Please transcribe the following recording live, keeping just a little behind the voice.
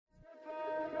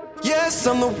Yes,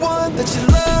 I'm the one that you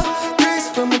love. Grace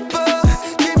from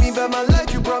above. Gave me back my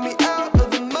life. You brought me out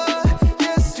of the mud.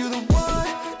 Yes, you're the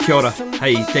one. Kia ora.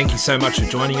 Hey, thank you so much for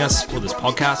joining us for this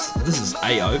podcast. This is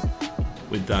AO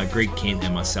with Greg Kent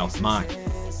and myself, Mark.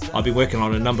 I've been working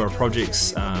on a number of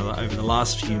projects over the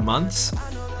last few months,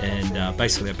 and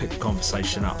basically I picked the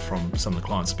conversation up from some of the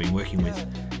clients I've been working with,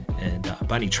 and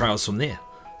bunny trails from there.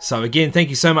 So again, thank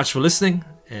you so much for listening,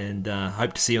 and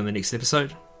hope to see you on the next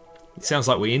episode. It sounds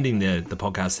like we're ending the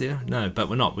podcast there. No, but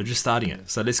we're not. We're just starting it.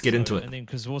 So let's get into it. And then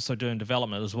because we're also doing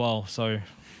development as well, so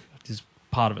there's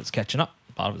part of it's catching up,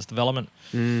 part of it's development.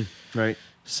 Right.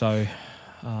 So,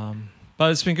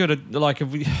 but it's been good. It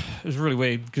was really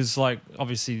weird because, like,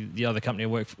 obviously the other company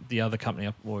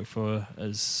I work for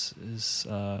is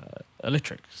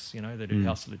electrics. You know, they do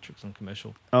house electrics and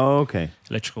commercial. Oh, okay.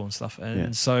 Electrical and stuff,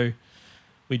 and so.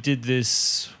 We did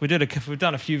this. We've done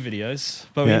a few videos,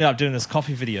 but we ended up doing this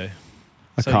coffee video.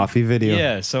 Coffee video.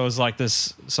 Yeah. So it was like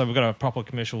this. So we've got a proper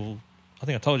commercial. I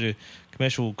think I told you,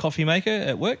 commercial coffee maker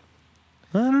at work.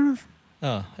 I don't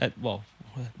know. At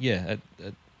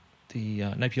the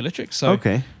Napier Electric. So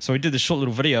Okay. So we did this short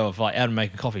little video of like how to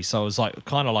make a coffee. So it was like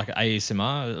kind of like an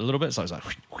ASMR a little bit. So it was like.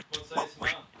 What's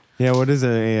ASMR? Yeah. What is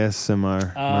an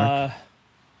ASMR? Mark?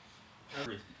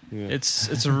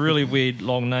 It's a really weird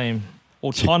long name.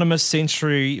 Autonomous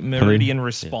Sensory Meridian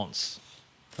Response.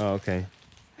 Oh, okay.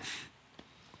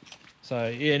 So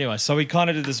yeah, anyway, so we kind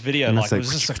of did this video, And like it's it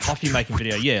was just a coffee making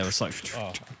video. Yeah, it was like,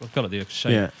 oh, I've got it there to show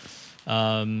you.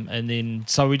 And then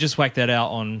so we just whacked that out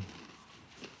on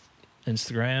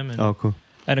Instagram, and Oh, cool.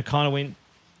 and it kind of went.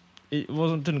 It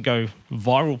didn't go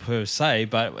viral per se,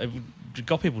 but it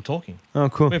got people talking. Oh,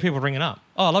 cool. We had people ringing up.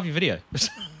 Oh, I love your video.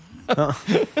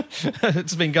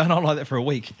 It's been going on like that for a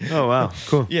week. Oh, wow.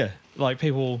 Cool. Yeah, like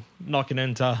people knocking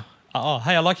into. Oh,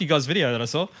 hey, I like you guys' video that I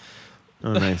saw.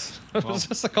 Oh, nice. It was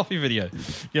just a coffee video.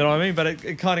 You know what I mean? But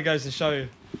it kind of goes to show,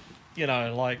 you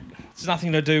know, like it's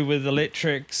nothing to do with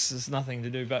electrics. It's nothing to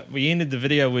do. But we ended the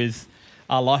video with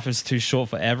our life is too short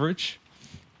for average.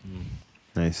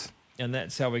 Nice. And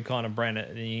that's how we kind of brand it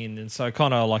at the end. And so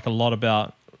kind of like a lot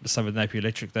about, so with Napier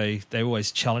Electric, they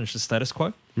always challenge the status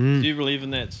quo. Do you believe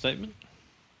in that statement?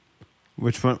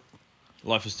 Which one?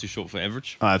 Life is too short for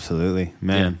average. Oh, absolutely,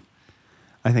 man.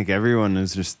 I think everyone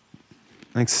is just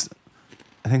I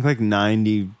think like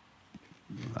 90.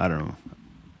 I don't know.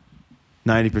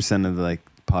 90% of the like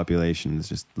population is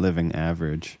just living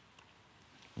average.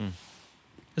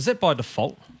 Is that by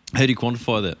default? How do you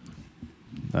quantify that?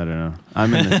 I don't know.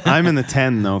 I'm in the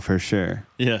 10 though for sure.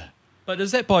 Yeah. But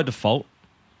is that by default?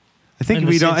 I think In the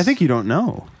we don't. I sense- think you don't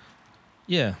know.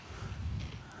 Yeah.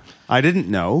 I didn't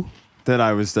know that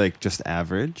I was like just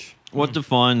average. What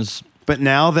defines... But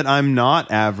now that I'm not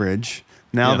average,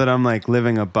 now Yeah. that I'm like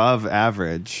living above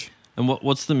average. And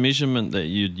what's the measurement that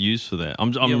you'd use for that?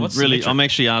 I'm what's the metric? I'm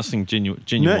actually asking genuine.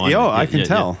 I can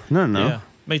tell. No. Yeah.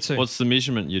 Me too. What's the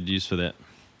measurement you'd use for that?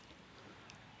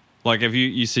 Like, if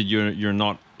you said you're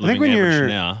not I think living when average you're-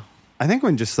 now, I think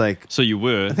when just like so you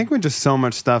were. I think when just so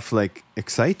much stuff like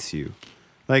excites you.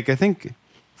 Like I think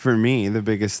for me the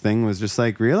biggest thing was just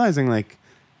like realizing like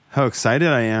how excited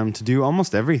I am to do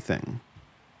almost everything.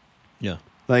 Yeah.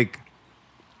 Like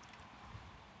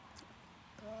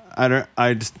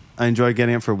I enjoy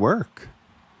getting up for work.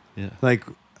 Yeah. Like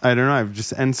I don't know, I've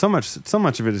just and so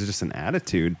much of it is just an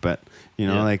attitude, but you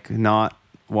know, Yeah. like not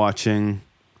watching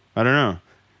I don't know.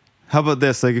 How about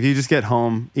this? Like if you just get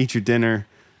home, eat your dinner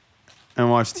and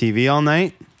watch TV all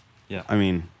night? Yeah. I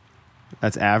mean,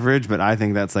 that's average, but I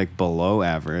think that's like below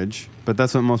average. But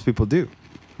that's what most people do.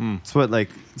 It's what like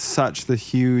such the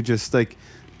hugest like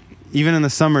even in the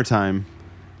summertime,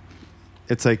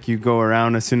 it's like you go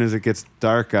around as soon as it gets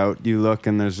dark out, you look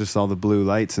and there's just all the blue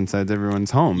lights inside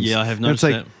everyone's homes. Yeah, I have And it's noticed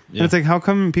like, that. Yeah. And it's like, how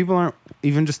come people aren't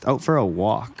even just out for a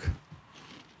walk?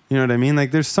 You know what I mean?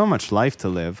 Like, there's so much life to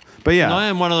live. But yeah, And I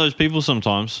am one of those people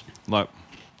sometimes. Like,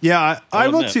 yeah, I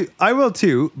I'll will admit. too. I will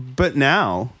too. But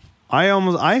now,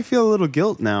 I feel a little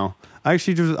guilt now. I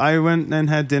went and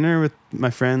had dinner with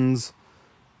my friends.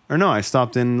 Or no, I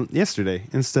stopped in yesterday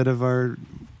instead of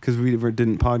because we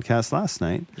didn't podcast last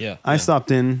night. Yeah. I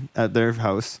stopped in at their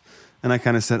house and I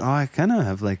kind of said, I kind of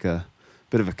have like a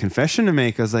bit of a confession to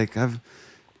make. I was like, I've,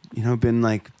 been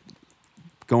like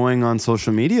going on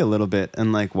social media a little bit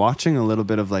and like watching a little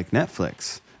bit of like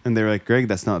Netflix. And they were like, Greg,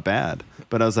 that's not bad.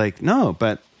 But I was like, no,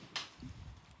 but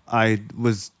I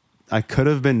could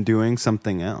have been doing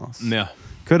something else. yeah.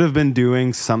 Could have been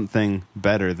doing something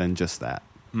better than just that.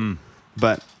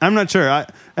 But I'm not sure. I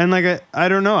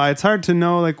don't know. It's hard to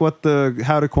know like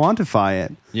how to quantify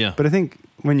it. Yeah. But I think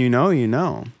when you know, you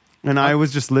know. And I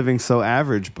was just living so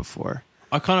average before.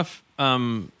 I kind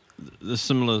of the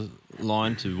similar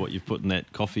line to what you've put in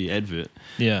that coffee advert.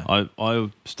 Yeah. I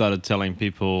started telling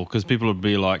people, because people would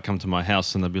be like, come to my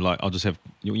house and they'd be like, I'll just have,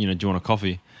 do you want a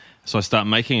coffee? So I start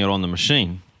making it on the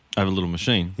machine. I have a little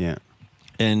machine. Yeah.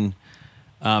 And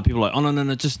people are like, oh,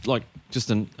 no, just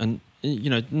an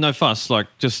no fuss, like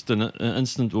just an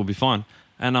instant will be fine.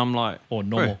 And I'm like, Or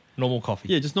 "Bro, normal coffee.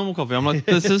 yeah, just normal coffee. I'm like,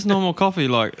 this is normal coffee.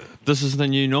 Like, this is the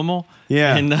new normal.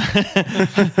 Yeah. And,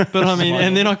 but I mean,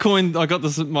 and then I got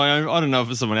this my own. I don't know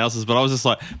if it's someone else's, but I was just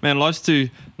like, man, life's too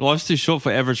short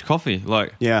for average coffee.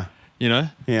 Like, Yeah. Yeah.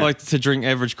 Like to drink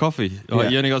average coffee. Like, Yeah.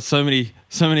 you only got so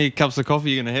many cups of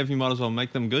coffee you're gonna have. You might as well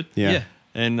make them good. Yeah.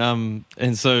 And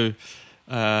so,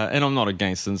 and I'm not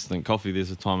against instant coffee. There's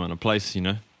a time and a place,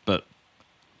 But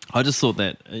I just thought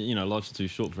that life's too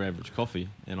short for average coffee,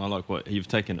 and I like what you've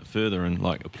taken it further and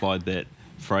like applied that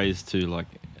phrase to like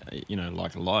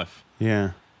life.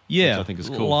 Yeah. Yeah, which I think is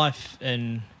cool. Life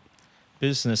and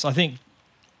business. I think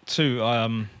too.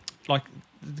 Like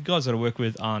the guys that I work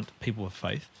with aren't people of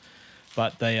faith,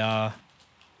 but they are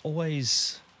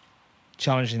always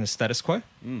challenging the status quo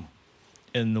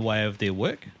in the way of their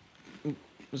work.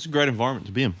 It's a great environment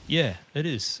to be in. Yeah, it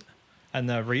is. And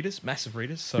they're readers, massive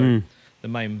readers. So the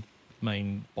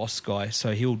main boss guy,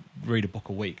 so he'll read a book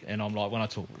a week. And I'm like, when I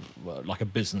talk like a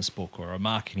business book or a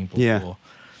marketing book, Yeah. or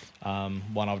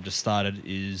one I've just started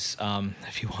is,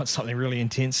 if you want something really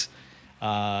intense,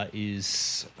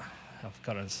 is, I've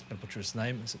got to butcher his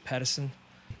name. Is it Patterson?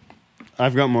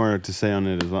 I've got more to say on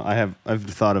it as well. I've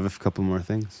thought of a couple more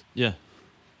things. Yeah.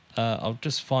 I'll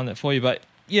just find that for you. But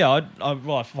yeah,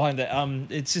 I find that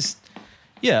it's just,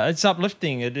 it's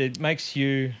uplifting. It makes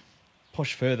you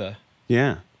push further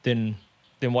Yeah. than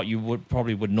what you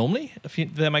would normally, if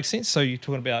that makes sense. So you're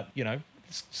talking about,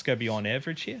 let's go beyond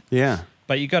average here. Yeah.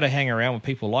 But you got to hang around with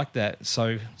people like that.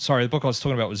 So, sorry, the book I was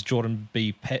talking about was Jordan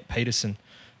B. Peterson,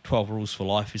 12 Rules for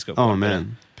Life. He's got Oh quite a bit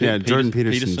man. Yeah. Jordan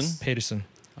Peterson's. Peterson? Peterson.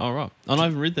 Oh, right. And I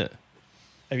haven't read that.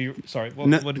 Have you? Sorry. What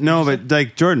did No, you say? but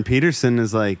like Jordan Peterson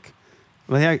is like,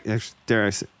 well,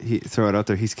 he throw it out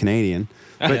there. He's Canadian,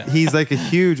 but he's like a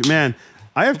huge man.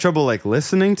 I have trouble like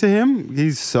listening to him.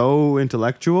 He's so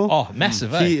intellectual. Oh,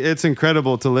 massive. Eh? It's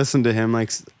incredible to listen to him.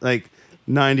 Like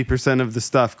 90% of the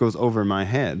stuff goes over my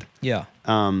head. Yeah.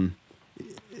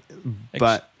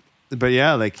 But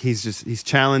yeah, like he's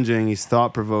challenging, he's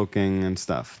thought provoking and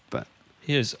stuff. But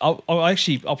He is. I'll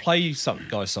play you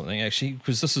something actually,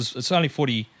 because it's only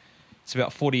 40. It's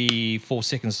about 44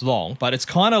 seconds long, but it's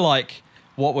kind of like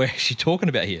what we're actually talking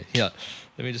about here. Yeah.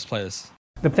 Let me just play this.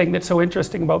 The thing that's so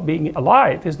interesting about being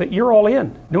alive is that you're all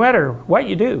in. No matter what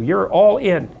you do, you're all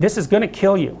in. This is going to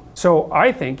kill you. So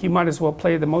I think you might as well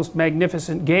play the most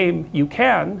magnificent game you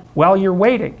can while you're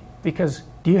waiting. Because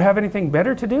do you have anything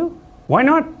better to do? Why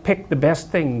not pick the best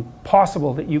thing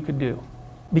possible that you could do?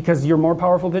 Because you're more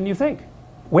powerful than you think.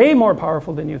 Way more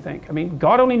powerful than you think. I mean,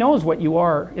 God only knows what you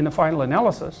are in the final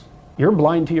analysis. You're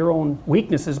blind to your own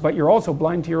weaknesses, but you're also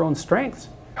blind to your own strengths.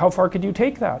 How far could you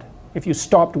take that? If you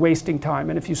stopped wasting time,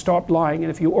 and if you stopped lying,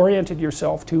 and if you oriented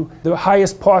yourself to the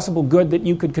highest possible good that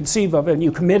you could conceive of, and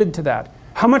you committed to that,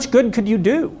 how much good could you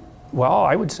do? Well,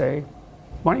 I would say,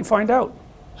 why don't you find out?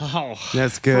 Oh,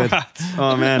 that's good.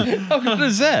 Oh man. How good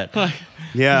is that?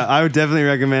 Yeah, I would definitely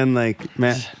recommend like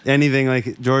anything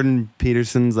like Jordan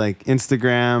Peterson's like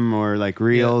Instagram or like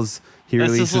Reels. He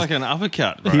that's releases just like an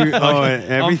uppercut. Right?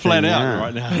 everything. I'm flat out yeah.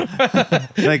 right now.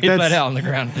 Like He's flat that's, out on the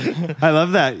ground. I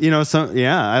love that.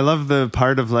 I love the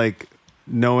part of like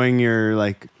knowing your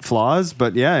like flaws,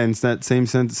 but yeah, in that same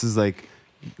sense is like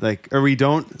or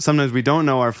sometimes we don't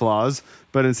know our flaws,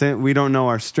 but we don't know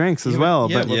our strengths as well.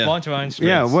 Yeah, but we're blind to our own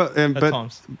strengths. yeah, at but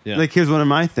times. Yeah. like here's one of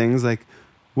my things. Like,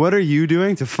 what are you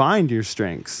doing to find your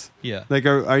strengths? Yeah. Like,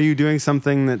 are you doing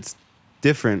something that's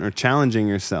different or challenging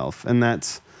yourself? And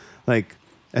that's like,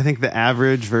 I think the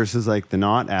average versus like the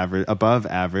not average, above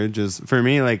average is for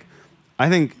me. Like, I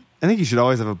think you should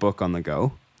always have a book on the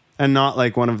go, and not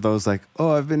like one of those like,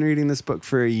 oh, I've been reading this book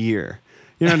for a year.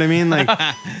 You know what I mean? Like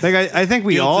I think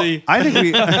we Guilty. all. I think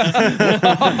we.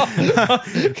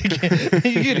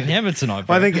 You're getting hammered tonight,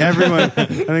 bro. I think everyone. I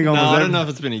think almost. No, I don't every- know if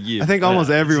it's been a year. I think almost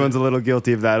everyone's a little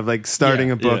guilty of that, of like starting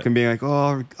Yeah. a book Yeah. and being like,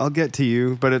 "Oh, I'll get to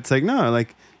you," but it's like, no,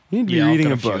 like you need to be Yeah, I've reading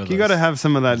got a a few book. of You got to those. have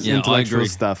some of that Yeah, I intellectual agree.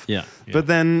 stuff. Yeah. But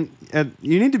then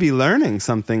you need to be learning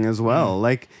something as well.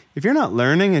 Like if you're not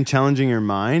learning and challenging your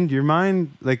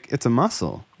mind like it's a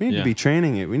muscle. We need Yeah. to be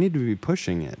training it. We need to be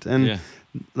pushing it. And Yeah.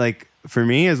 like for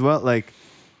me as well, like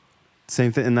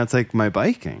same thing, and that's like my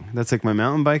biking. That's like my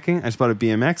mountain biking. I just bought a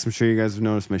BMX. I'm sure you guys have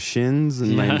noticed my shins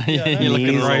and my You're looking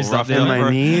knees raised up and there, my bro.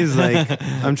 knees. Like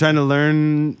I'm trying to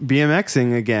learn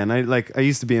BMXing again. I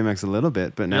used to BMX a little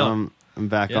bit, but now Yeah. I'm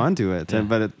back Yeah. onto it. Yeah.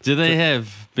 But it, Do they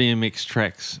have BMX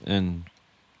tracks in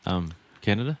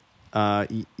Canada?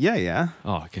 yeah.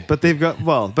 Oh, okay. But they've got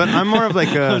but I'm more of like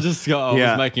I a. was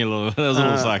yeah. making a little. That was a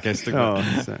little sarcastic. Oh,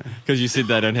 sorry. Because you said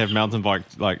they don't have mountain bike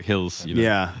like hills. You know?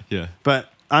 Yeah. Yeah.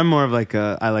 But I'm more of like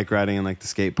I like riding in like the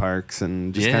skate parks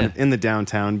and just Yeah. kind of in the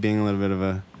downtown, being a little bit of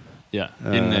a Yeah.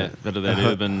 In that bit of that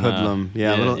urban hoodlum.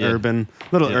 Yeah, a little yeah. urban,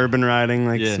 Yeah. urban riding,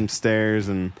 like Yeah. some stairs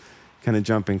and kind of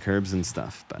jumping curbs and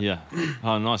stuff. But Yeah.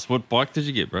 Oh, nice. What bike did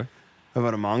you get, bro? how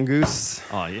about a mongoose?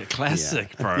 Oh, yeah,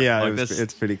 classic, Yeah. bro. Yeah, Like,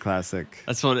 it's pretty classic.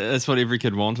 that's what every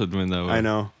kid wanted when they were I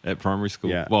know. at primary school.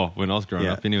 Yeah. Well, when I was growing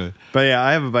Yeah. up, anyway. But yeah,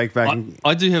 I have a bike back.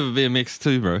 I do have a BMX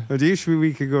too, bro. Oh, do you?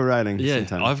 We could go riding Yeah,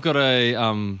 sometime. I've got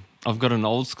an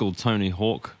old school Tony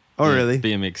Hawk. Oh, really?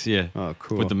 BMX, yeah. Oh,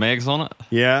 cool. With the mags on it.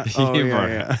 yeah. Oh, Yeah, yeah,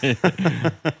 bro.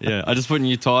 yeah. Yeah, I just put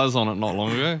new tires on it not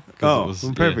long ago. 'cause Oh, it was,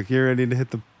 well, perfect. You're ready to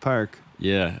hit the park.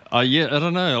 Yeah, yeah. I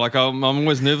don't know. Like I'm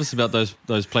always nervous about those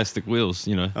plastic wheels.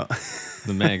 You know,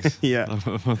 the mags. Yeah.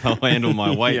 They'll handle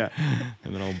my weight, Yeah.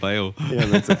 and then I'll bail. Yeah,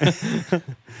 that's it.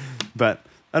 But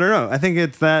I don't know. I think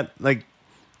it's that, like,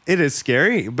 it is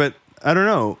scary, but I don't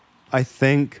know. I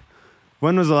think,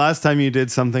 when was the last time you did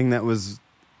something that was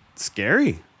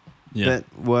scary? Yeah, That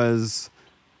was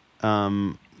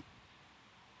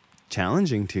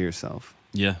challenging to yourself?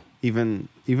 yeah, Even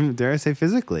dare I say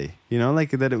physically? You know,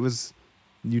 like that it was,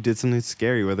 you did something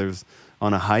scary, whether it was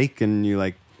on a hike and you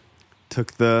like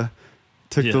took the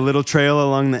Yeah. little trail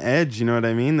along the edge, you know what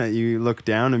I mean? That you look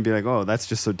down and be like, oh, that's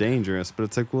just so dangerous. But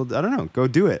it's like, well, I don't know. Go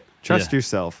do it. Trust Yeah.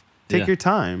 yourself. Take Yeah. your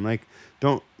time. Like,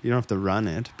 you don't have to run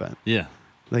it, but yeah,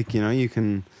 like, you know, you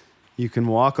can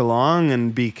walk along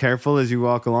and be careful as you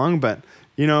walk along. But,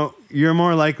 you know, you're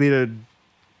more likely to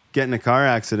get in a car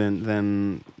accident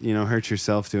than, you know, hurt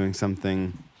yourself doing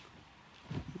something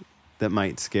that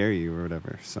might scare you or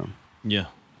whatever. So, yeah,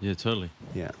 totally.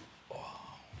 yeah.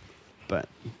 But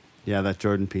yeah, that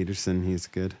Jordan Peterson, he's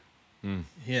good.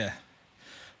 Yeah.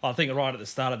 I think right at the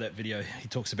start of that video, he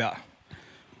talks about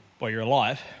while you're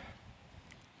alive.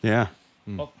 Yeah.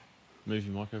 Oh, Move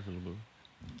your mic over a little bit.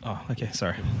 oh, okay,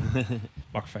 sorry.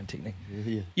 Microphone technique.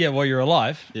 Yeah, Yeah, while you're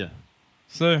alive. yeah,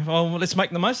 So, well, let's make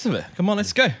the most of it. Come on,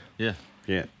 let's go. yeah,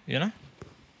 Yeah. You know?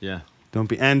 yeah. Don't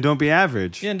be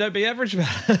average. Yeah, and don't be average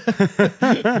about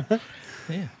it.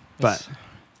 Yeah. But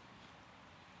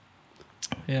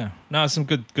Yeah. No, some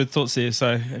good thoughts there.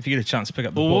 So if you get a chance to pick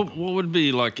up the Well, book. what would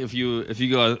be like if you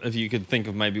could think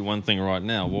of maybe one thing right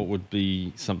now? What would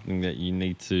be something that you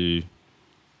need to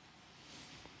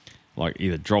like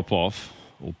either drop off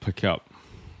or pick up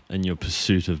in your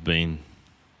pursuit of being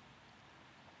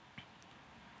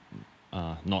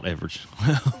not average?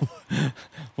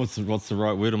 What's the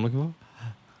right word I'm looking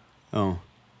for? oh,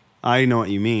 I know what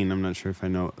you mean. I'm not sure if I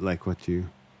know like what you.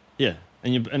 Yeah,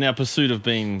 in our pursuit of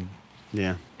being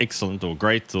Yeah. excellent or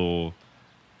great or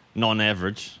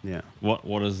non-average. Yeah. What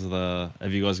is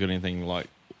have you guys got anything like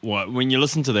when you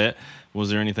listen to that, was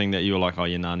there anything that you were like, oh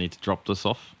yeah, no, I need to drop this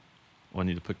off, or I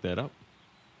need to pick that up?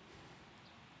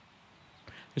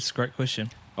 It's a great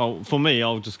question. Oh, for me,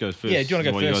 I'll just go first. Yeah, do you wanna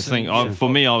go What you first guys think? and- For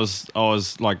me, I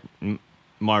was like,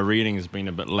 my reading has been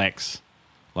a bit lax,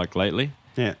 like lately,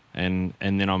 Yeah. and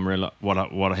then I'm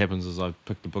what happens is I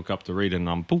pick the book up to read and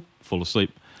I'm poof, fall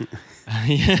asleep.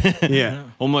 Yeah.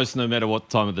 Almost no matter what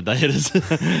time of the day it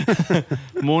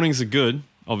is. Mornings are good,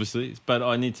 obviously, but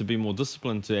I need to be more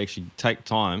disciplined to actually take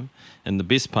time in the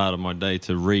best part of my day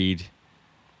to read.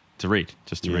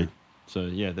 Just to Yeah. read. So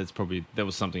yeah, that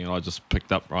was something that I just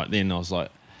picked up right then. I was like,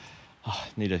 oh, I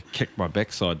need to kick my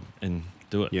backside and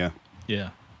do it. Yeah. Yeah.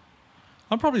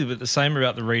 I'm probably a bit the same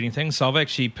about the reading thing. So I've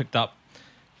actually picked up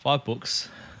 5 books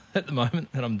at the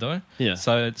moment that I'm doing. Yeah.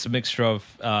 So it's a mixture of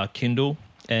Kindle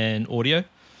and audio.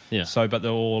 Yeah. So, but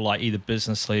they're all like either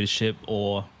business leadership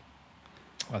or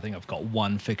I think I've got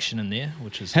one fiction in there,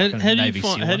 which is like a Navy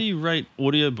SEAL how one. do you rate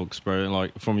audiobooks, bro?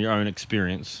 Like from your own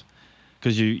experience,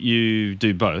 because you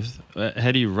do both.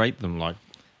 How do you rate them? Like,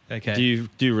 Okay. do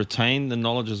you retain the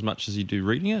knowledge as much as you do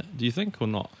reading it? Do you think or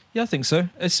not? Yeah, I think so.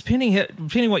 It's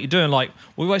depending what you're doing. Like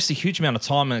we waste a huge amount of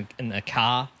time in a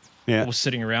car Yeah. or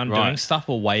sitting around Right. doing stuff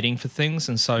or waiting for things.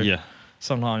 And so Yeah.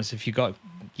 sometimes if you got,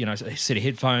 a set of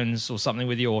headphones or something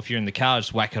with you, or if you're in the car,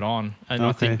 just whack it on. And I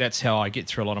Okay. think that's how I get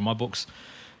through a lot of my books.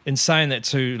 In saying that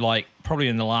too, like probably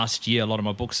in the last year, a lot of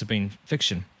my books have been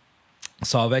fiction.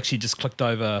 So I've actually just clicked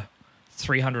over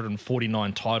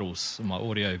 349 titles in my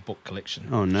audio book collection.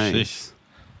 Oh, nice. Sheesh.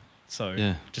 So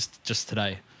Yeah. just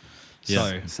today. Yeah.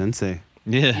 So Sensei.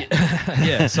 Yeah.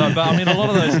 yeah. So, but I mean, a lot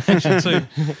of those are fiction too,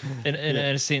 in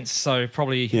a sense. So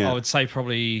probably, Yeah. I would say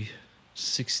probably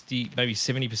 60, maybe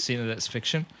 70% of that's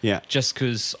fiction. Yeah. Just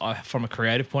because from a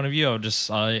creative point of view,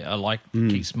 I like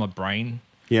keeps my brain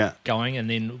Yeah. going, and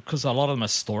then because a lot of them are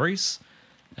stories,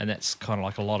 and that's kind of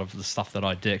like a lot of the stuff that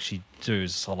I actually do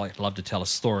is I love to tell a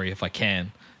story if I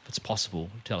can, if it's possible,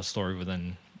 tell a story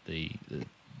within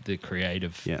the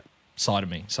creative Yeah. side of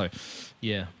me. So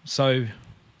so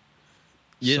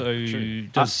Yeah, so true.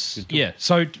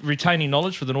 so retaining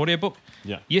knowledge with an audiobook,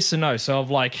 Yeah. yes and no. So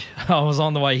I've I was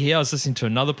on the way here, I was listening to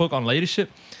another book on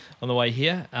leadership on the way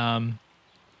here,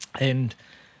 and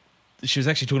she was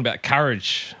actually talking about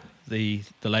courage, the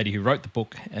lady who wrote the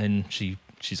book, and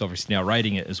she's obviously now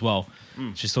rating it as well.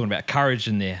 She's talking about courage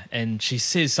in there, and she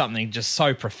says something just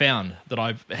so profound that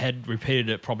I had repeated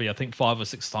it probably, I think, 5 or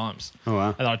 6 times. Oh,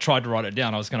 wow. And I tried to write it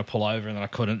down. I was going to pull over, and then I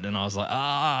couldn't, and I was like,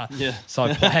 Yeah. So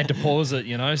I had to pause it,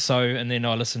 So, and then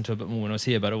I listened to it a bit more when I was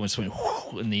here, but it almost went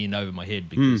whoosh in the end over my head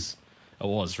because it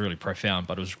was really profound,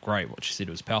 but it was great what she said.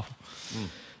 It was powerful.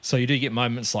 So you do get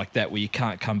moments like that where you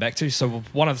can't come back to. So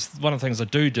one of the things I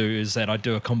do is that I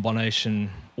do a combination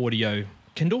audio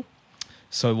Kindle.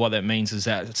 So what that means is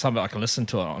that it's something I can listen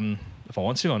to it on, if I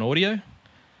want to, on audio.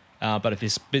 But if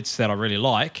there's bits that I really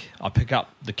like, I pick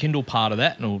up the Kindle part of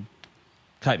that and it'll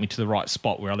take me to the right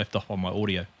spot where I left off on my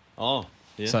audio. Oh,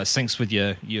 yeah. So it syncs with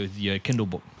your Kindle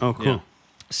book. Oh, cool. Yeah.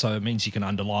 So it means you can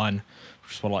underline,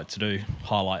 which is what I like to do,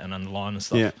 highlight and underline and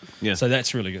stuff. Yeah. Yeah. So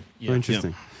that's really good. Oh, Yeah.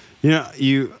 interesting.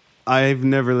 I've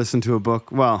never listened to a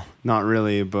book. Well, not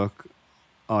really a book,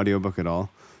 audiobook at all.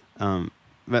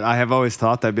 But I have always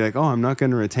thought that I'd be like, oh, I'm not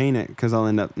going to retain it because I'll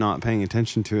end up not paying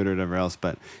attention to it or whatever else.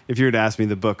 But if you were to ask me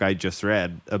the book I just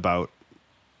read about,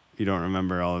 you don't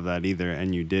remember all of that either,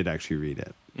 and you did actually read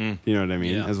it. You know what I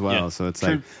mean? Yeah. As well. Yeah. So it's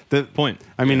True. like the Point.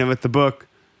 I mean, with the book,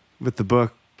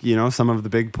 some of the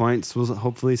big points will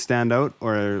hopefully stand out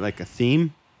or like a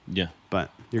theme, Yeah. but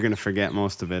you're going to forget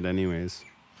most of it anyways.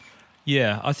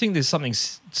 Yeah, I think there's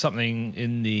something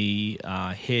in the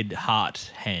head,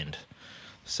 heart, hand.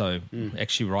 So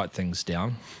actually write things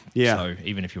down. Yeah. So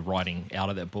even if you're writing out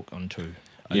of that book onto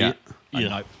a Yeah.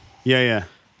 Yeah.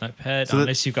 notepad, So that-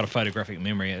 unless you've got a photographic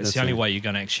memory, it's That's the only right. way you're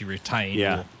going to actually retain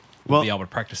Yeah. or Well- be able to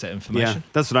practice that Yeah, information.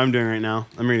 that's what I'm doing right now.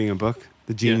 I'm reading a book,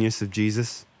 The Genius of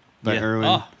Jesus by Yeah.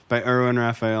 Erwin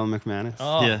Raphael McManus.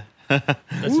 Oh, Yeah.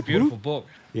 that's a beautiful book.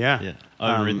 Yeah. Yeah.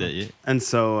 I haven't read that yet. And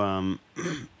so,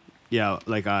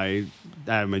 like I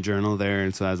have my journal there,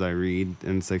 and so as I read,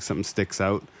 and it's like something sticks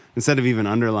out. Instead of even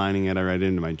underlining it, I write it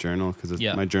into my journal because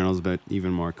Yeah. my journal's a bit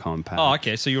even more compact. Oh,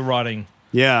 okay. So you're writing.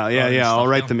 Yeah. Writing I'll stuff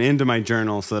write down. them into my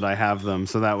journal so that I have them.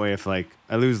 So that way, if like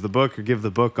I lose the book or give the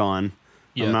book on,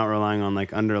 Yeah. I'm not relying on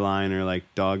like underline or like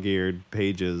dog-eared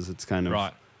pages. It's kind of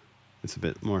Right. It's a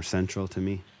bit more central to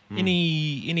me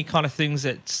Any kind of things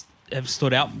that have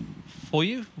stood out for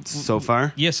you? so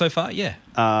far. Yeah, so far. Yeah.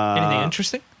 Uh, Anything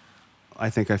interesting? I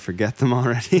think I forget them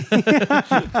already.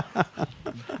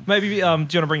 Maybe do you want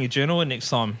to bring your journal in next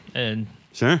time? And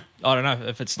Sure. I don't know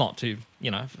if it's not too,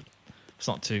 if it's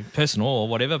not too personal or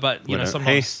whatever. But Whatever.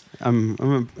 sometimes Hey,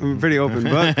 I'm a pretty open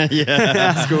book.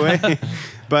 Ask away.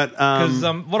 But because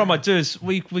what I might do is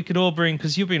we could all bring,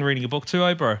 because you've been reading a book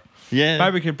too, bro. Yeah.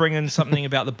 Maybe we could bring in something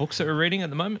about the books that we're reading at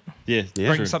the moment. Yeah. Yeah.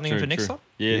 Bring something in for next time?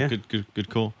 Yeah. Yeah. Good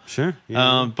call. sure.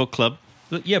 Yeah. Book club.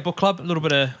 Yeah, book club. A little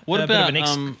bit of What a bit of about,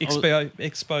 an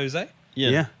expose? Yeah.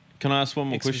 Yeah. Can I ask one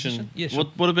more Exposition? question? Yeah, sure.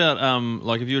 What about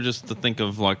like if you were just to think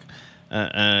of like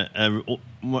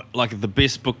like the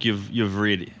best book you've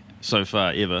read so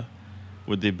far ever?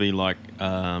 Would there be like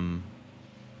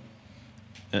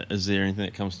is there anything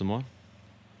that comes to mind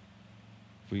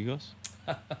for you guys?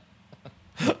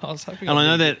 I was hoping. And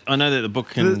I know that the book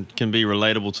can be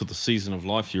relatable to the season of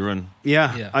life you're in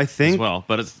Yeah. Yeah. I think as well,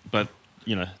 but it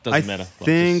doesn't matter. I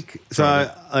think just so.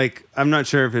 throw it out. I'm not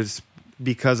sure if it's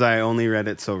because I only read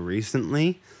it so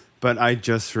recently, but I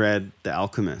just read The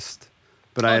Alchemist.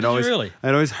 But I had did you always really?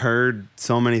 I'd always heard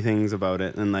so many things about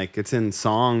it, and like it's in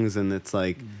songs, and it's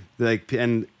like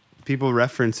and people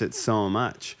reference it so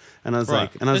much, and I was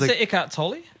like, is it Eckhart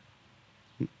Tolle?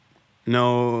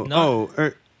 no,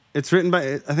 No? it's written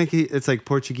by I think it's like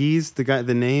Portuguese.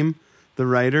 The name, the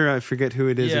writer, I forget who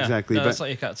it is Yeah. exactly, No, but it's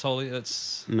like Eckhart Tolle.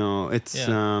 It's no, it's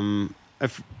Yeah.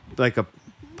 like a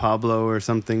Pablo or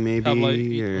something maybe. Pablo, or,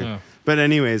 yeah. But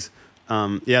anyways,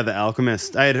 The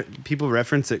Alchemist. I had people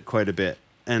reference it quite a bit,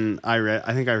 and I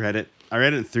think I read it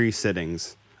in 3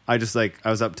 sittings. I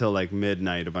was up till like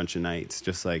midnight a bunch of nights,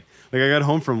 just like I got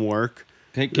home from work.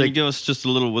 Can you give us just a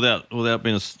little without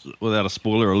a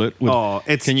spoiler alert? Oh,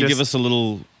 it's Can you just- give us a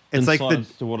little it's like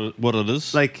insights to what it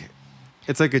is? like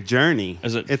it's like a journey.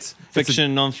 Is it it's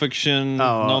fiction, non-fiction,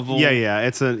 Oh, novel? Yeah.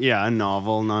 It's a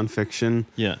novel, nonfiction.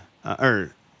 Yeah.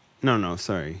 No,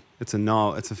 sorry. It's a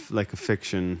novel. It's like a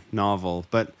fiction novel,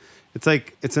 but it's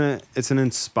like it's an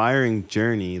inspiring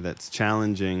journey that's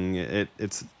challenging.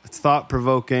 It's thought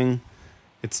provoking.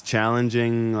 It's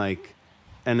challenging, like,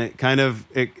 and it kind of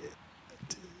I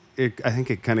think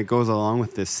it kind of goes along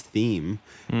with this theme,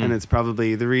 and it's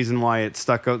probably the reason why it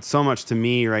stuck out so much to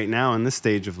me right now in this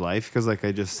stage of life. Because, like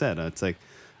I just said, it's like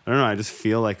I don't know. I just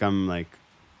feel like I'm like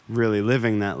really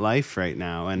living that life right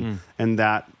now, and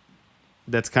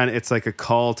that's kind of, it's like a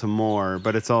call to more,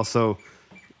 but it's also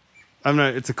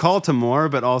it's a call to more,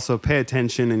 but also pay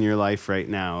attention in your life right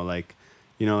now, like.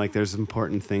 You know, like there's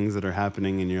important things that are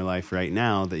happening in your life right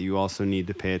now that you also need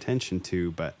to pay attention to.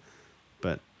 But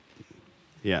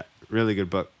yeah, really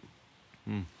good book.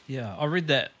 Yeah, I read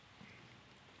that.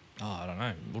 Oh, I don't know.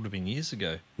 It would have been years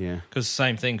ago. Yeah. Because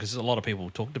same thing. Because a lot of people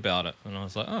talked about it, and I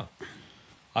was like, oh,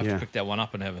 I have to pick that one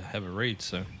up and have a read.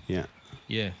 So Yeah.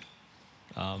 yeah,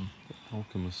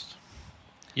 Alchemist.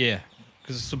 yeah,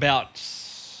 because it's about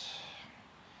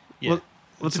Well,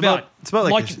 it's about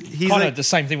like he's kind like of the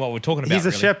same thing what we're talking about. he's a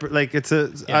really. shepherd. Like it's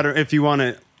a I don't if you want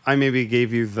to. I maybe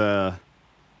gave you I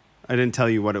didn't tell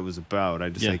you what it was about. I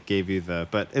just like gave you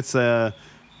but it's I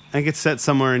think it's set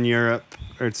somewhere in Europe,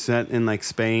 or it's set in like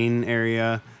Spain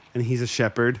area, and he's a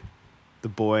shepherd. The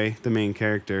boy, the main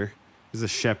character, is a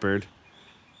shepherd,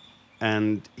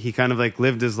 and he kind of like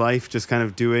lived his life just kind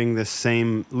of doing this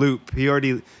same loop.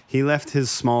 He left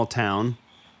his small town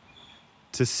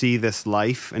to see this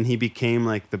life, and he became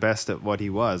like the best at what he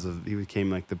was. He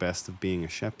became like the best of being a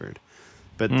shepherd.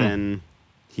 But then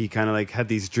he kind of like had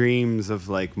these dreams of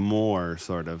like more,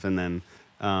 sort of, and then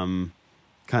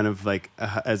kind of like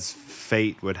as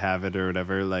fate would have it or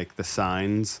whatever, like the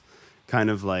signs kind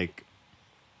of like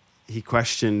he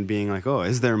questioned being like, oh,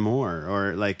 is there more?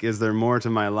 Or like, is there more to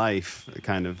my life?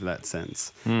 Kind of that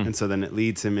sense. And so then it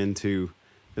leads him into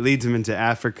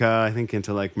Africa, I think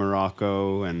into like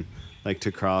Morocco, and like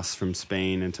to cross from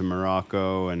Spain into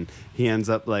Morocco, and he ends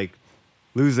up like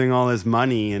losing all his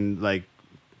money, and like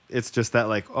it's just that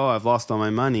like, oh, I've lost all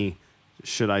my money,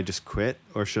 should I just quit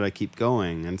or should I keep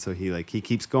going? And so he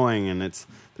keeps going, and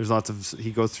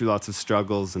he goes through lots of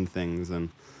struggles and things, and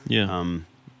he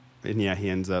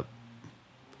ends up,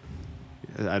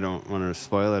 I don't want to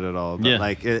spoil it at all, but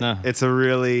it's a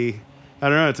really, I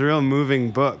don't know, it's a real moving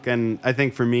book, and I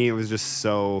think for me it was just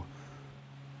so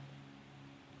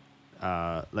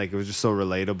it was just so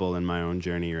relatable in my own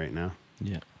journey right now.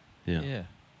 Yeah.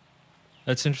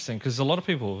 That's interesting because a lot of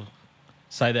people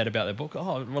say that about their book.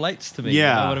 Oh, it relates to me.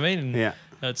 Yeah. You know what I mean? And Yeah.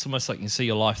 it's almost like you see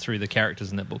your life through the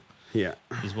characters in that book Yeah.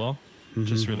 as well,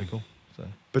 which is really cool. So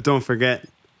But don't forget,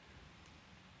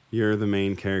 you're the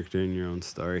main character in your own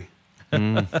story.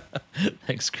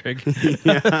 thanks, Craig.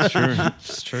 Sure.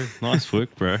 It's true. Nice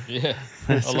work, bro. Yeah.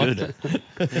 I like that.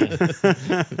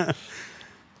 Yeah.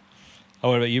 Oh,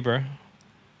 what about you, bro?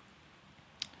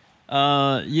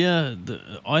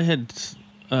 I had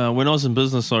when I was in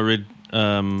business, I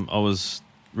was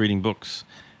reading books,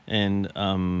 and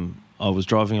I was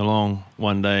driving along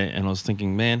one day, and I was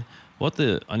thinking, man,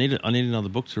 I need another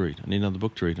book to read. And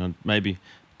I'd maybe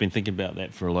been thinking about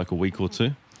that for like a week or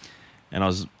two, and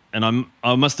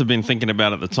I must have been thinking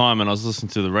about it at the time, and I was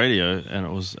listening to the radio, and it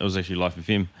was actually Life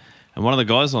FM, and one of the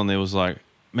guys on there was like,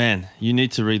 man, you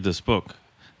need to read this book.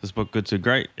 This book, Good to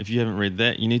Great. If you haven't read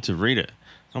that, you need to read it.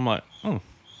 I'm like, oh,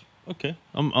 okay.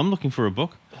 I'm looking for a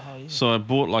book. Oh, yeah. So I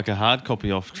bought like a hard copy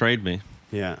off Trade Me,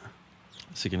 Yeah.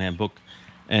 secondhand book,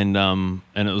 and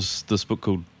it was this book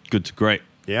called Good to Great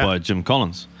by Jim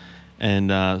Collins, and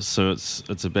so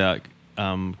it's about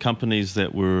companies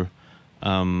that were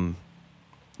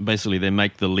basically they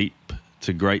make the leap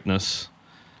to greatness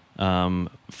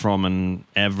from an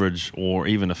average or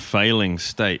even a failing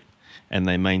state, and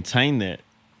they maintain that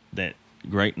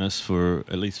greatness for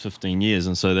at least 15 years.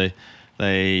 And so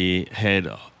they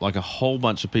had like a whole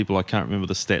bunch of people, I can't remember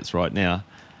the stats right now,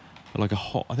 like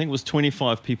I think it was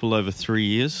 25 people over 3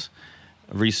 years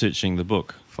researching the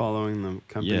book. Following the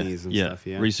companies and stuff,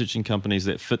 yeah. Researching companies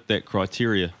that fit that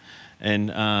criteria.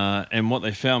 And what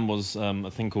they found was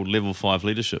a thing called Level 5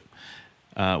 leadership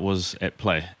was at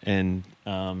play. And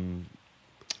and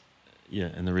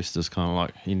the rest is kind of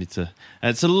like you need to.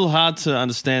 It's a little hard to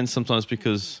understand sometimes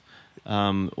because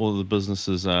all the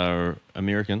businesses are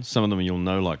American. Some of them you'll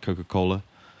know, like Coca-Cola,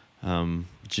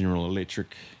 General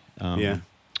Electric, and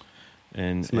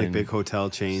some like big hotel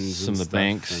chains, some and of the stuff,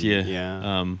 banks,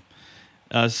 and,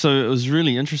 so it was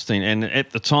really interesting. And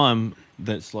at the time,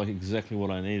 that's like exactly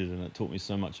what I needed, and it taught me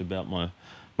so much about my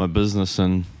business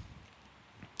and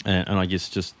I guess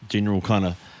just general kind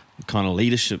of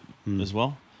leadership as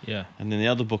well. Yeah. And then the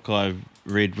other book I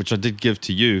read, which I did give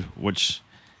to you, which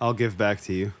I'll give back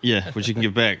to you. which you can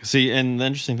give back. See, and the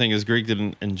interesting thing is Greg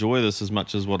didn't enjoy this as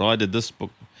much as what I did. This book,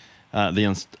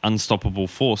 The Unstoppable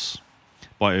Force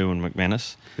by Erwin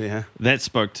McManus, Yeah. that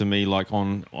spoke to me like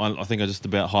I think I just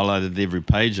about highlighted every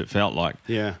page, it felt like.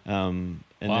 Yeah.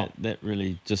 And Wow. that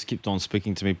really just kept on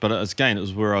speaking to me. But again, it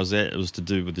was where I was at. It was to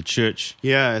do with the church.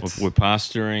 Yeah. It's We're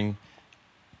pastoring.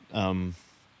 And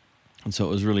so it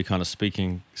was really kind of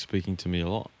speaking to me a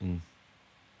lot. And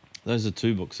those are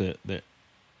two books that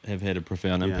have had a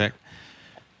profound Yeah. impact.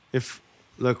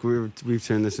 look, we've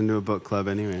turned this into a book club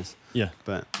anyways. Yeah.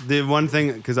 But the one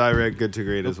thing, because I read Good to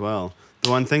Great as well,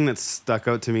 the one thing that stuck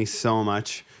out to me so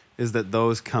much is that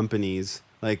those companies,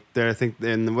 like I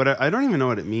don't even know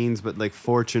what it means, but like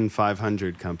Fortune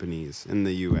 500 companies in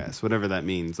the U.S., whatever that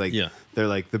means, like they're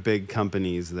like the big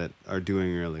companies that are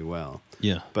doing really well.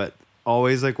 Yeah. But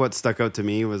always like what stuck out to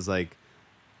me was like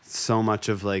so much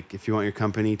of like if you want your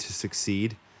company to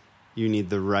succeed, you need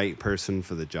the right person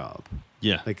for the job.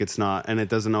 Yeah. Like it's not, and it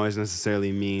doesn't always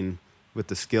necessarily mean with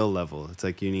the skill level. It's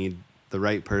like you need the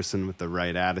right person with the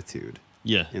right attitude.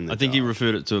 Yeah. In the I think he job.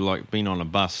 referred it to like being on a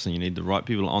bus, and you need the right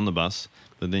people on the bus,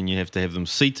 but then you have to have them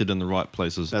seated in the right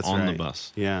places That's on right. the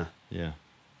bus. Yeah. Yeah.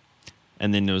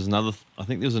 And then there was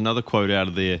another quote out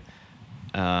of there,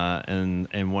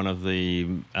 and one of the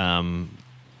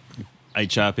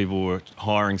HR people were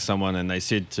hiring someone, and they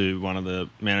said to one of the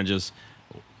managers,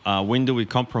 when do we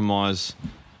compromise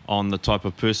on the type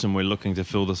of person we're looking to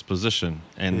fill this position?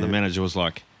 And the Yeah. manager was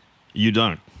like, you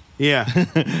don't. Yeah.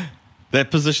 That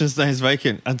position stays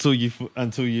vacant until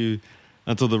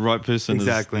the right person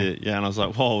Exactly. is there. Yeah, and I was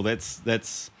like, whoa, that's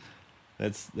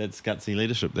gutsy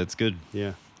leadership. That's good.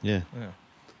 Yeah. Yeah. Yeah.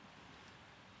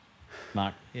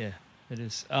 Mark. Yeah, it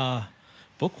is.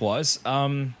 Book wise,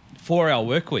 4-Hour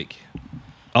Work Week.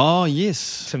 Oh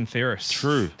yes. Tim Ferriss.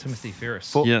 True. Timothy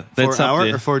Ferriss. Yeah, that's 4 up hour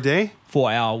there. or 4 day?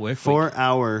 4-Hour Work Week. 4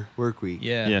 hour work week.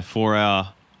 Yeah. Yeah,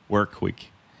 4-hour work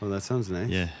week. Well, that sounds nice.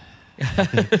 Yeah.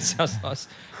 Sounds nice.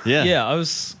 Yeah. Yeah, I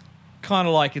was kind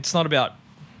of like, it's not about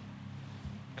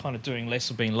kind of doing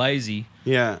less or being lazy,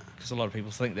 Yeah. because a lot of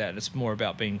people think that. It's more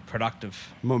about being productive.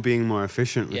 Being more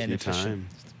efficient with Yeah, and your efficient. time.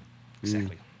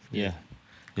 Exactly. Yeah.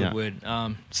 Good Yeah. word.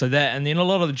 So that, and then a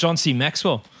lot of the John C.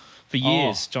 Maxwell for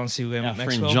years. John C. Our Maxwell.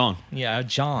 friend John. Yeah,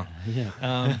 John. Yeah.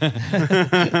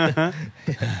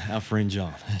 Our friend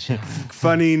John.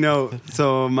 Funny note.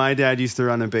 So my dad used to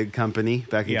run a big company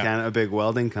back in Yeah. Canada, a big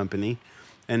welding company,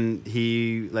 and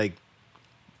he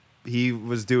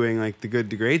was doing like the Good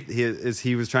to Great.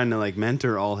 He was trying to like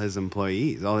mentor all his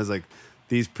employees, all his like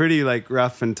these pretty like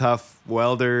rough and tough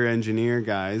welder engineer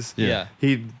guys. Yeah.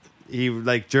 He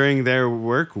like during their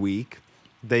work week,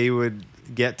 they would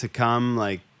get to come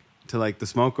like to like the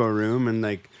smoko room, and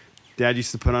like Dad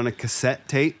used to put on a cassette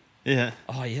tape Yeah.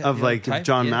 Oh, yeah. of the like tape,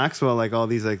 John yeah. Maxwell, like all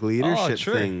these like leadership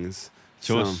true. things.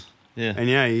 Choice. So- Yeah. and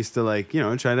yeah, he used to like,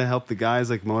 try to help the guys,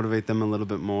 like motivate them a little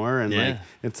bit more. And like, Yeah.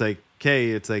 it's like,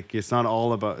 okay, it's like, it's not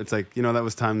all about, it's like, that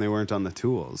was time they weren't on the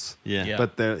tools. Yeah. Yeah.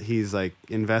 But he's like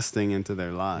investing into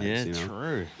their lives, Yeah,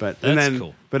 true. But, That's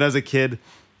cool. But as a kid,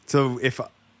 so if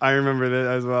I remember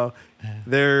that as well,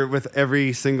 there with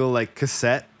every single like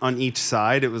cassette on each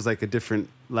side, it was like a different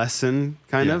lesson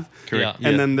kind Yeah. of. Correct. Yeah.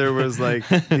 And then there was like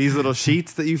these little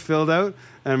sheets that you filled out,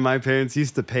 and my parents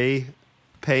used to pay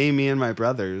me and my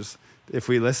brothers if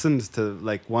we listened to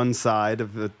like one side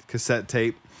of the cassette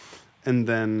tape and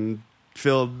then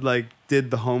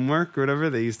did the homework or whatever.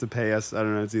 They used to pay us, I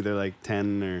don't know, it's either like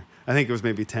 10 or I think it was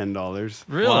maybe $10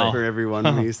 Really? for every one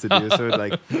we used to do. So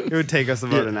it would take us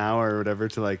about an hour or whatever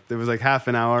to like, there was like half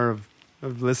an hour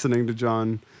of listening to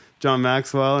John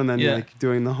Maxwell and then Yeah. like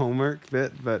doing the homework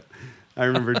bit. But I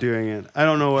remember doing it. I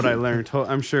don't know what I learned.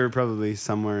 I'm sure probably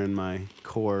somewhere in my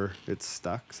core it's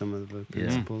stuck, some of the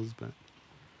principles, but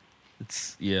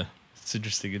It's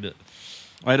interesting, isn't it?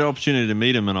 I had an opportunity to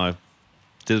meet him, and I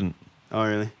didn't. oh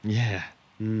really? Yeah.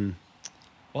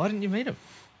 Why didn't you meet him?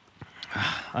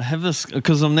 I have this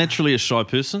because I'm naturally a shy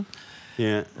person.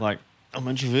 Yeah. Like I'm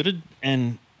introverted,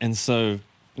 and so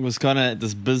it was kind of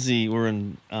this busy. We're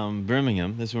in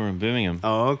Birmingham. That's where we're in Birmingham,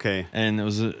 Oh, okay. and it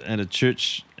was at a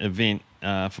church event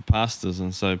for pastors,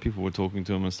 and so people were talking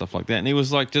to him and stuff like that. And he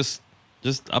was like just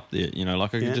up there,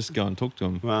 like I could Yeah. just go and talk to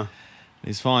him. Wow.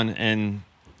 He's fine, and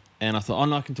I thought, oh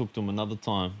no, I can talk to him another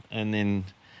time, and then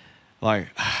like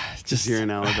just You're in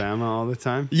Alabama all the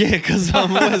time. yeah, because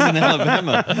I'm always in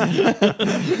Alabama.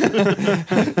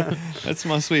 That's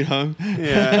my sweet home.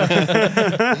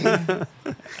 Yeah.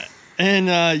 And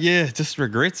just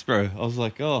regrets, bro. I was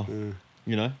like, you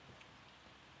know,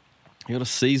 you got to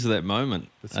seize that moment,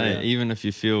 That's right. even if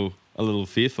you feel a little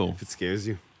fearful. If it scares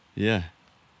you. Yeah.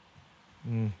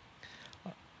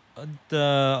 I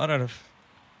don't know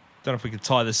if we could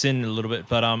tie this in a little bit,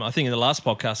 but I think in the last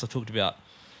podcast I talked about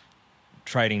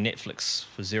trading Netflix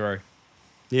for zero.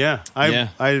 Yeah. I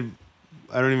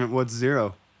don't even, what's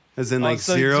zero? As in like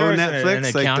so zero zero's Netflix? an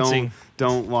Like accounting-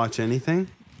 don't watch anything?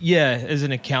 Yeah, as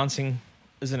an accounting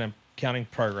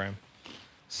program.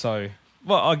 So,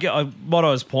 well, what I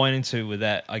was pointing to with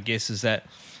that, I guess, is that,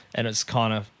 and it's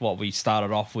kind of what we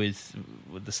started off with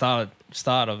the start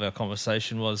of our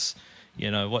conversation was, you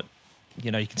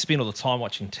can spend all the time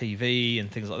watching TV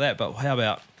and things like that, but how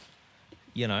about,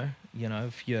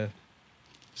 if you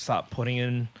start putting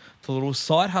in a little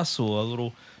side hustle, a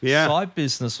little side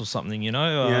business or something,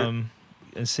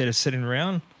 instead of sitting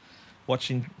around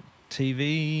watching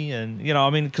TV and,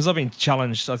 because I've been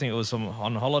challenged. I think it was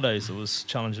on holidays. It was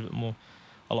challenged a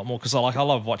lot more because I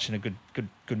love watching a good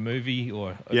movie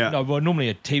or normally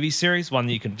a TV series, one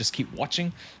that you can just keep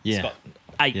watching. Yeah. It's got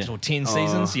 8 or 10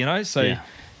 seasons, so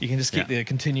you can just keep the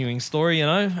continuing story,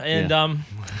 and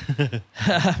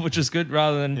which is good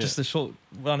rather than just a short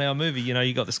 1 hour movie.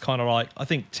 You got this kind of like, I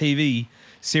think TV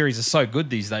series are so good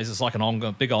these days. It's like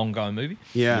an big ongoing movie.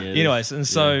 Yeah. Anyways, and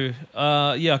so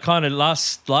kind of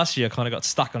last year I kind of got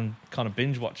stuck on kind of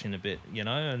binge watching a bit,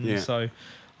 and so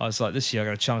I was like, this year I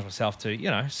got to challenge myself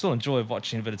to, still enjoy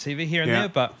watching a bit of TV here and there,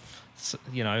 but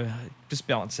just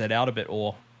balance that out a bit.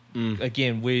 Or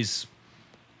again, where's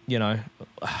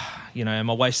am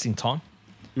I wasting time?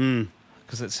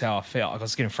 Because that's how I felt. I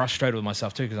was getting frustrated with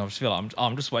myself too because I just feel like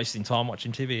I'm just wasting time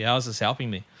watching TV. How is this helping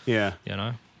me? Yeah.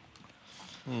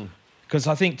 Because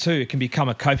I think too it can become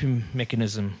a coping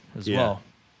mechanism as well.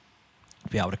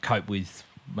 Be able to cope with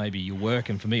maybe your work,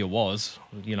 and for me it was,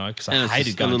 because I And hated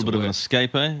it's a going little to bit work. of an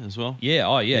escape, as well.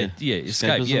 Yeah, escape.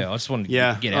 Escapism. Yeah, I just wanted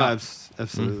to get Oh, out.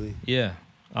 absolutely. Yeah,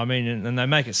 I mean, and they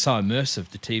make it so immersive,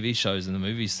 the TV shows and the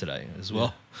movies today as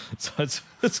well. So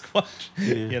it's quite,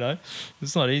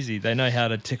 it's not easy. They know how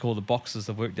to tick all the boxes.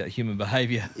 They've worked out human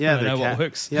behaviour. Yeah, they know what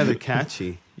works. Yeah, they're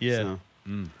catchy. Yeah.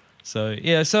 So.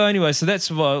 So anyway, so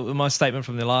that's my statement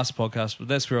from the last podcast. But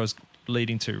that's where I was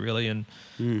leading to really, and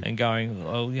going,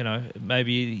 well,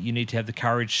 maybe you need to have the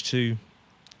courage to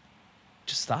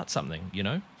just start something.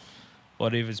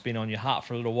 Whatever's been on your heart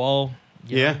for a little while.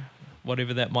 you know,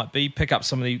 whatever that might be. Pick up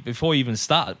some of the, before you even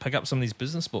start, pick up some of these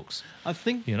business books. I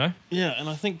think, You know? yeah, and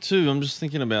I think too, I'm just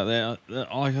thinking about that.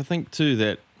 Like, I think too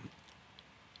that,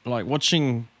 like,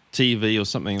 watching TV or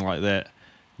something like that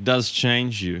does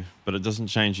change you, but it doesn't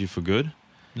change you for good.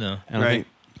 No. And Right.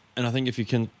 I think if you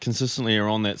can consistently are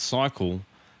on that cycle,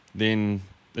 then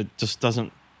it just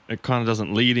doesn't, it kind of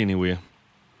doesn't lead anywhere.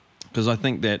 Because I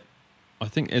think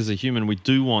as a human, we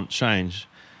do want change,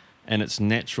 and it's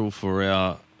natural for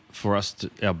our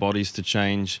bodies to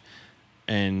change,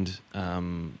 and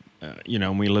you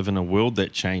know, and we live in a world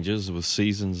that changes with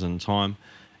seasons and time,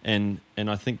 and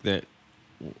I think that,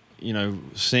 you know,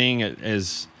 seeing it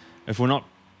as, if we're not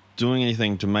doing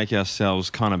anything to make ourselves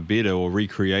kind of better or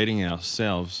recreating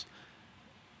ourselves,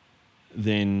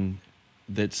 then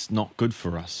that's not good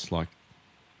for us, like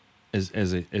as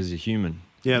a human.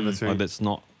 Yeah, that's right. Like,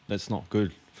 that's not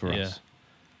good for us.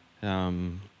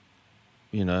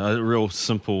 You know, a real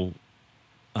simple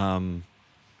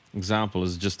example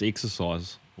is just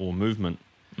exercise or movement.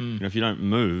 You know, if you don't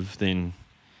move, then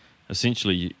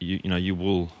essentially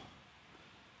you'll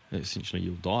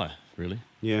die, really.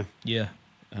 Yeah. Yeah.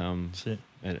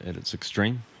 At it. its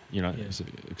extreme, you know, Yeah. it's an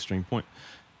extreme point.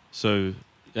 So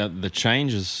the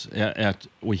changes,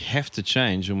 we have to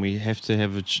change, and we have to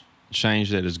have a change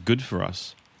that is good for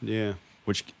us, Yeah.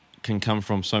 which can come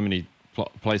from so many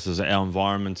places: our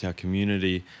environment, our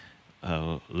community,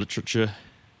 literature,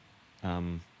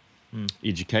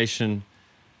 education,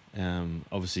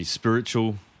 obviously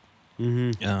spiritual,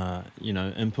 you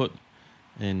know, input,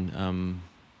 and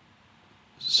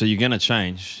so you're going to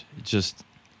change. Just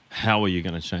how are you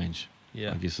going to change?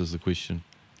 Yeah. I guess is the question.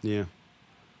 Yeah.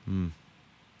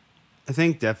 I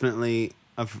think definitely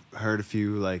I've heard a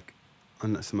few, like,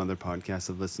 on some other podcasts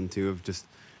I've listened to, of just,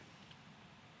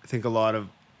 I think a lot of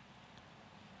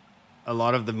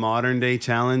the modern day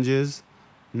challenges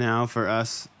now for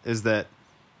us is that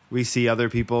we see other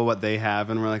people, what they have,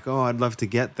 and we're like, oh, I'd love to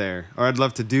get there, or I'd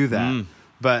love to do that.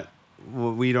 But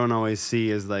what we don't always see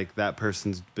is, like, that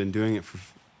person's been doing it for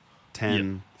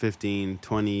 10, 15,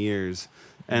 20 years.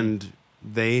 And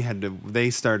they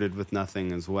started with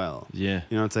nothing as well. Yeah.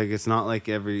 You know, it's not like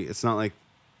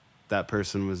that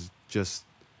person was just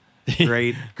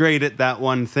great at that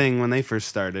one thing when they first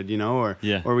started, you know, or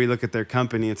we look at their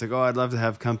company, it's like, oh, I'd love to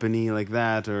have company like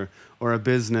that or a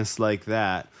business like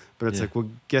that. But it's like, well,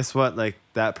 guess what? Like,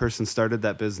 that person started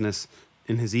that business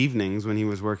in his evenings when he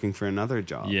was working for another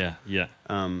job. Yeah, yeah.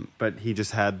 But he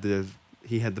just had the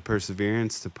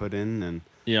perseverance to put in. And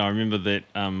yeah, I remember that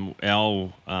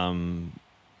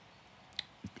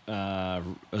our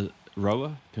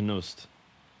rower, canoeist,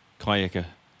 kayaker,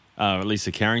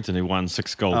 Lisa Carrington, who won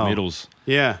 6 gold medals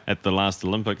at the last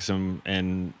Olympics,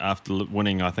 and after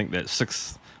winning, I think that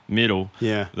 6th medal,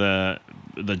 the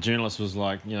journalist was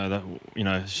like,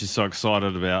 she's so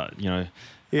excited about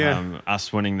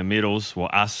us winning the medals,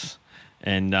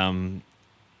 and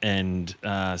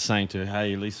saying to her,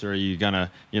 hey Lisa, are you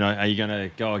gonna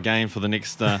go again for the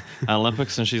next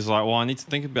Olympics? And she's like, well, I need to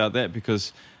think about that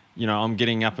because I'm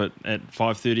getting up at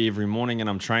 5:30 every morning and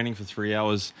I'm training for 3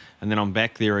 hours and then I'm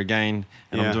back there again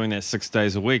and I'm doing that 6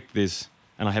 days a week.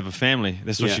 And I have a family.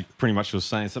 That's what she pretty much was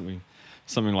saying, something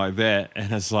like that.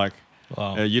 And it's like,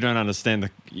 Wow. You don't understand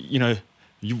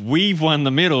we've won the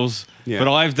medals, but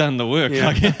I've done the work. Put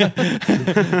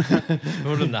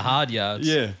in the hard yards.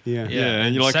 And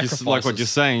you like what you're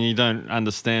saying, you don't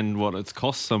understand what it's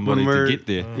cost somebody to get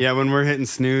there. Yeah, when we're hitting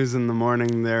snooze in the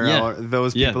morning,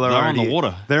 those people are already on the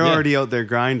water. They're already out there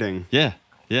grinding. Yeah.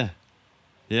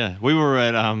 We were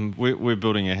at we're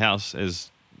building a house, as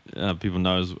people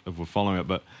know if we're following it.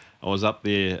 But I was up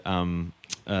there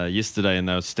yesterday, and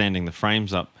they were standing the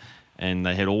frames up. And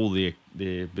they had all their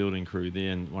building crew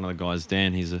there, and one of the guys,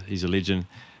 Dan, he's a legend,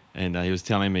 and he was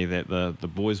telling me that the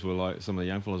boys were like, some of the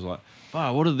young fellas were like,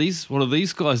 oh, what do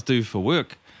these guys do for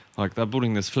work? Like, they're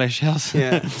building this flash house.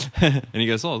 Yeah. And he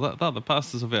goes, oh, they're the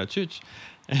pastors of our church.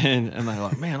 And they're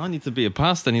like, man, I need to be a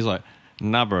pastor. And he's like,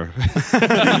 nah, bro.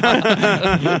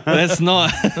 That's not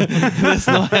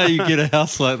how you get a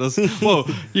house like this. Well,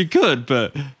 you could,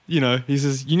 but he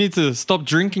says you need to stop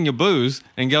drinking your booze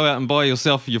and go out and buy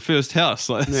yourself your first house.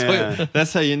 Like,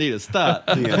 that's how you need to start.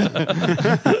 And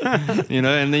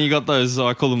then you got those,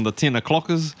 I call them the 10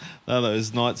 o'clockers.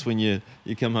 Those nights when you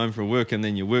come home from work and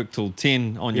then you work till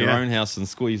 10 on your own house and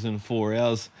squeeze in 4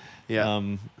 hours. Yeah.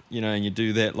 And you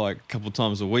do that like a couple of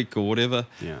times a week or whatever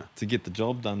to get the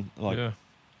job done. Like,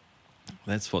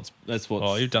 that's what's.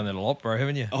 Oh, you've done that a lot, bro,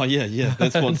 haven't you? Oh yeah.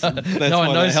 That's why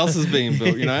the house is being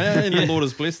built. And the Lord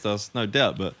has blessed us, no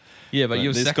doubt. But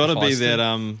there's got to be that.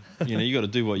 You got to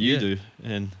do what you do,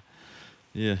 and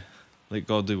let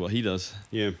God do what He does.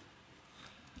 Yeah.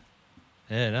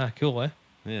 Yeah. No. Cool.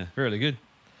 Yeah. Really good.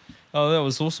 Oh, that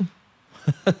was awesome.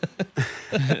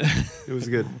 It was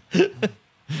good.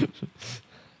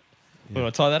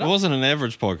 Want to tie that up? It wasn't an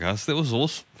average podcast. That was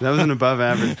awesome. That was an above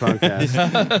average podcast.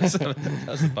 That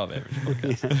was an above average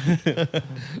podcast. Do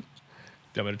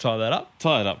you want me to tie that up?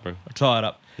 Tie it up, bro. I'll tie it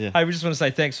up. Yeah. Hey, we just want to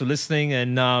say thanks for listening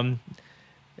and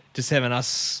just having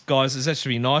us guys. It's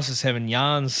actually been nice just having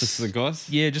yarns. Just the guys?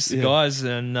 Yeah, just the guys.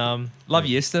 And love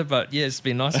you, Esther, but it's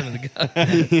been nice having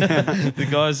the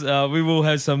guys. We will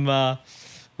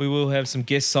have some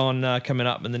guests on coming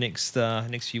up in the next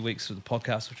few weeks with the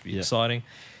podcast, which will be exciting.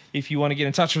 If you want to get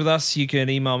in touch with us, you can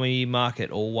email me,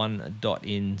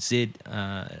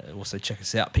 mark@allone.nz. Also check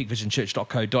us out,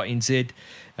 peakvisionchurch.co.nz.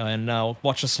 And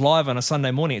watch us live on a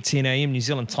Sunday morning at 10 a.m. New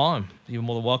Zealand time. You're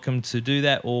more than welcome to do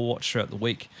that or watch throughout the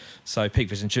week. So Peak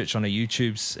Vision Church on our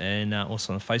YouTubes and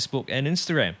also on Facebook and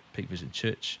Instagram, Peak Vision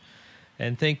Church.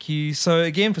 And thank you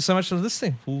again for so much for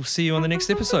listening. We'll see you on the next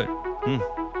episode.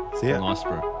 See ya. Nice,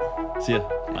 bro. See ya.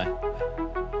 Bye.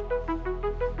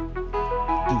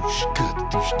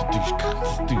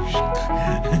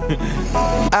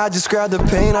 I just grabbed the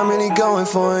pain, I'm really going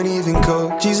for an even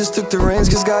coat. Jesus took the reins,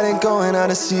 cause God ain't going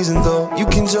out of season though. You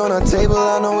can join our table,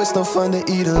 I know it's no fun to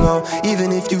eat alone.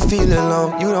 Even if you feel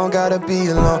alone, you don't gotta be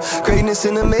alone. Greatness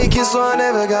in the making, so I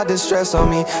never got the stress on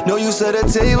me. No use at the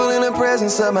table in the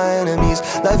presence of my enemies.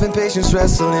 Life and patience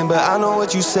wrestling, but I know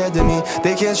what you said to me.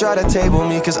 They can't try to table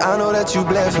me, cause I know that you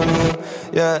bled for me.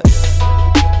 Yeah.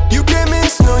 You can't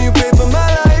miss, no, you pay for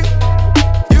my life.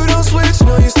 You don't switch,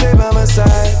 no, you stay by my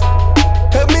side.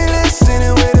 Help me listen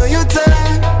and wait on your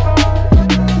time.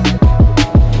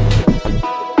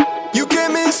 You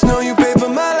can't miss, no, you pay for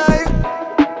my life.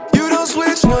 You don't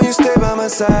switch, no, you stay by my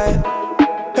side.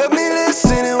 Help me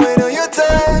listen and wait on your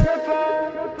time.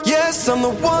 Yes, I'm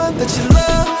the one that you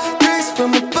love. Grace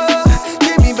from above.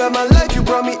 Gave me back my life, you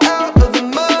brought me out of the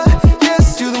mud.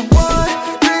 Yes, you're the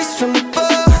one. Grace from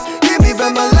above. Gave me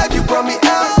back my life, you brought me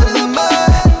out of the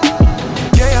mud.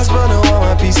 Chaos burning all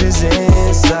my pieces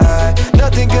inside.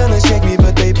 Nothing gonna shake me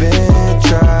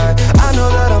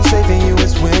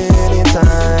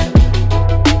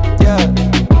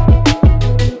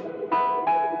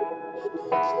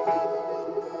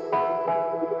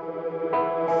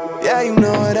Yeah, you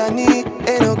know what I need,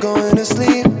 ain't no going to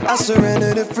sleep. I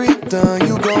surrender to freedom,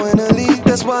 you going to lead.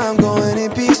 That's why I'm going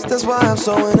in peace, that's why I'm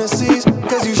sowing the seeds.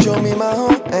 Cause you show me my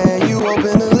home and you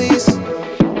open the lease.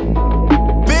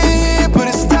 Been here, but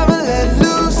it's time to let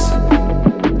loose.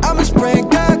 I'm just praying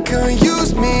God can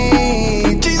use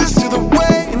me. Jesus to the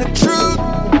way and the truth.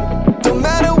 Don't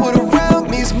matter what around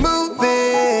me's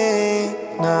moving,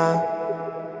 nah.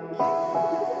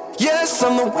 Yes,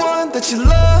 I'm the one that you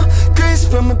love. Grace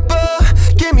from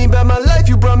above. Gave me back my life,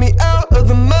 you brought me out of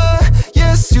the mud.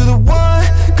 Yes, you're the one.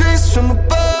 Grace from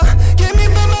above. Gave me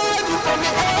back my life, you brought me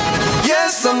out.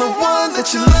 Yes, I'm the one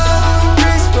that you love.